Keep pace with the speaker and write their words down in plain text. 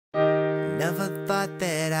Never thought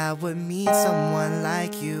that I would meet someone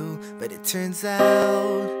like you, but it turns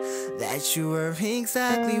out that you were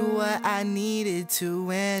exactly what I needed to.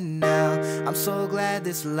 And now I'm so glad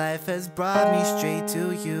this life has brought me straight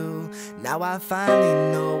to you. Now I finally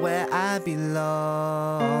know where I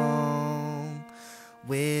belong,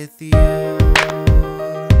 with you.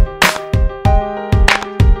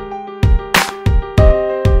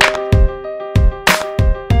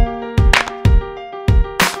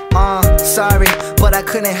 Sorry, but I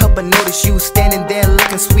couldn't help but notice you standing there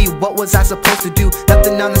looking sweet. What was I supposed to do?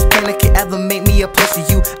 Nothing on this planet could ever make me opposed to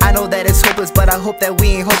you. I know that it's hopeless, but I hope that we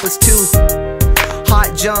ain't hopeless too.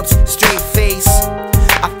 Heart jumps, straight face.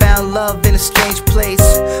 I found love in a strange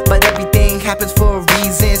place, but everything happens for a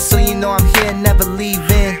reason. So you know I'm here, never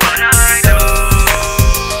leaving. But I know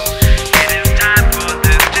it is time for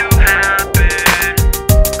this to happen.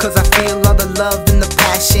 Cause I feel all the love and the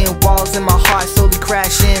passion. Walls in my heart slowly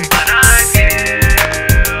crashing. But I feel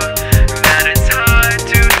that it's hard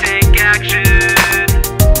to take action.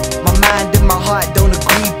 My mind and my heart don't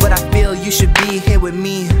agree, but I feel you should be here with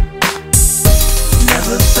me.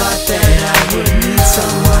 Never thought that I would meet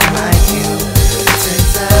someone like you. It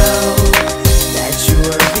turns out that you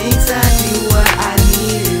were exactly what I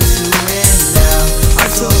needed to. And now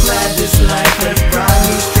I'm so glad this life has brought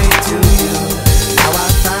me straight to you. Now I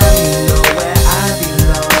finally know where I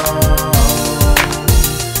belong,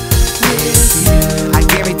 with you. I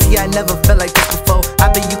guarantee I never felt like this before. I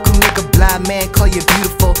bet you can make a blind man call you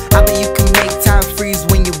beautiful. I bet you can make time freeze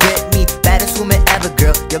when you're with me. Baddest woman ever,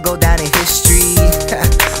 girl, you'll go down in history.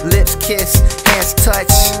 Lips kiss, hands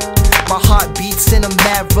touch. My heart beats in a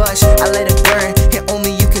mad rush. I let it burn, and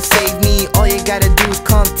only you can save me. All you gotta do is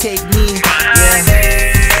come take me. But I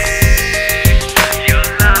feel your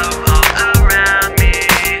love all around me.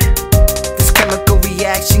 This chemical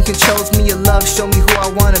reaction controls me. Your love show me who I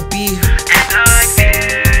wanna be. And I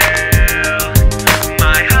feel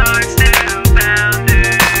my heart still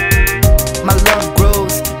pounding. My love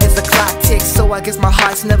grows as the clock ticks, so I guess my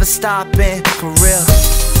heart's never stopping, for real.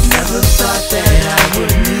 Never thought that I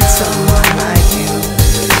would meet someone like you.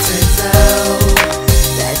 It turns out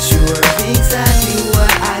that you were exactly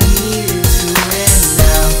what I needed to. And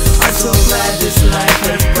now I'm so glad this life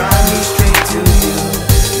has brought me straight to you.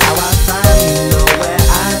 Now I finally know where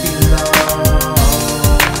I belong,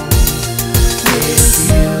 with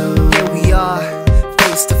you. Here we are,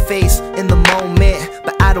 face to face in the moment,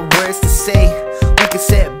 but out of words to say. We can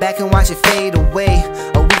sit back and watch it fade away,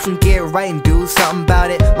 or we can get right and do something about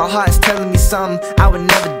it. My heart's telling me something, I would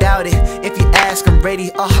never doubt it. If you ask, I'm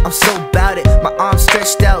ready, I'm so bout it. My arms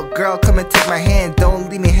stretched out, girl, come and take my hand. Don't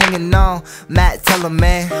leave me hanging on, Matt, tell him,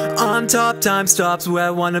 man. On top, time stops where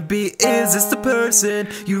I wanna be. Is this the person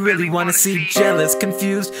you really wanna see? Jealous,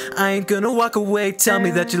 confused, I ain't gonna walk away. Tell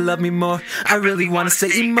me that you love me more. I really wanna say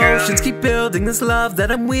emotions keep building. This love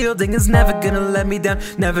that I'm wielding is never gonna let me down,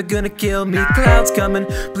 never gonna kill me. Clouds coming,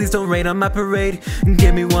 please don't rain on my parade.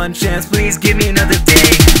 Give me one chance, please give me another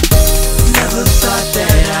day. Never thought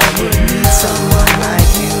that I would meet someone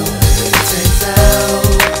like you. It turns out